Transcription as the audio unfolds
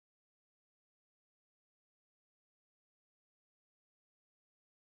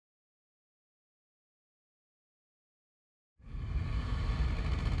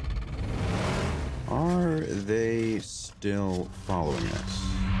still following us?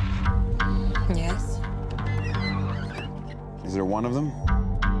 Yes. Is there one of them?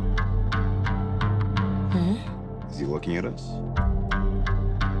 Hmm? Is he looking at us?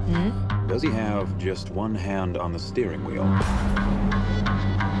 Hmm? Does he have just one hand on the steering wheel?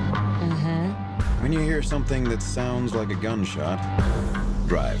 Mm-hmm. When you hear something that sounds like a gunshot,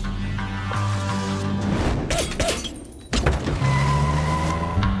 drive.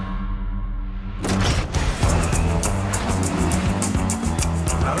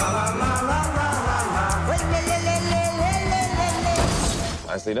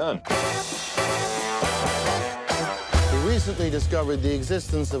 Nicely done. We recently discovered the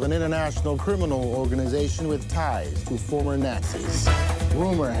existence of an international criminal organization with ties to former Nazis.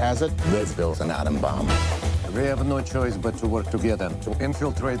 Rumor has it, this builds an atom bomb. We have no choice but to work together to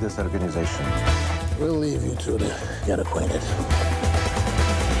infiltrate this organization. We'll leave you two to get acquainted.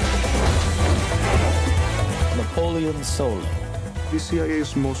 Napoleon Solo. The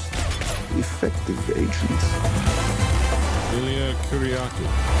CIA's most effective agent. Illya Kuryakin.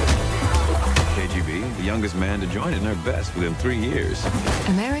 KGB, the youngest man to join it, and their best within 3 years.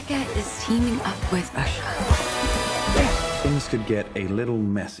 America is teaming up with Russia. Things could get a little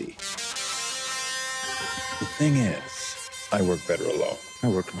messy. The thing is, I work better alone. I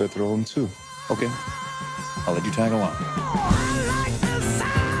work better alone too. okay, I'll let you tag along.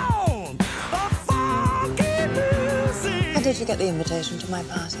 How did you get the invitation to my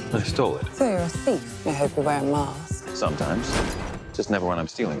party? I stole it. So you're a thief. I hope you wear a mask. Sometimes. Just never when I'm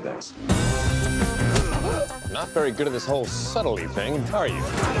stealing things. Not very good at this whole subtlety thing, are you?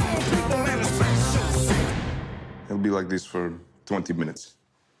 It'll be like this for 20 minutes.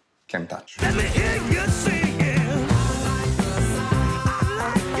 Can't touch.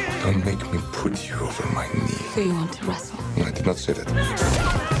 Don't make me put you over my knee. So you want to wrestle? No, I did not say that.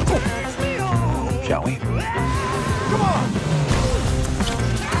 Shall we? Come on!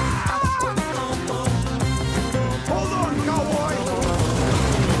 Hold on, cowboy!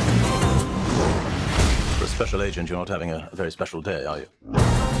 For a special agent, you're not having a very special day, are you?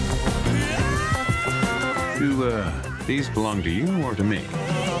 Do, these belong to you or to me?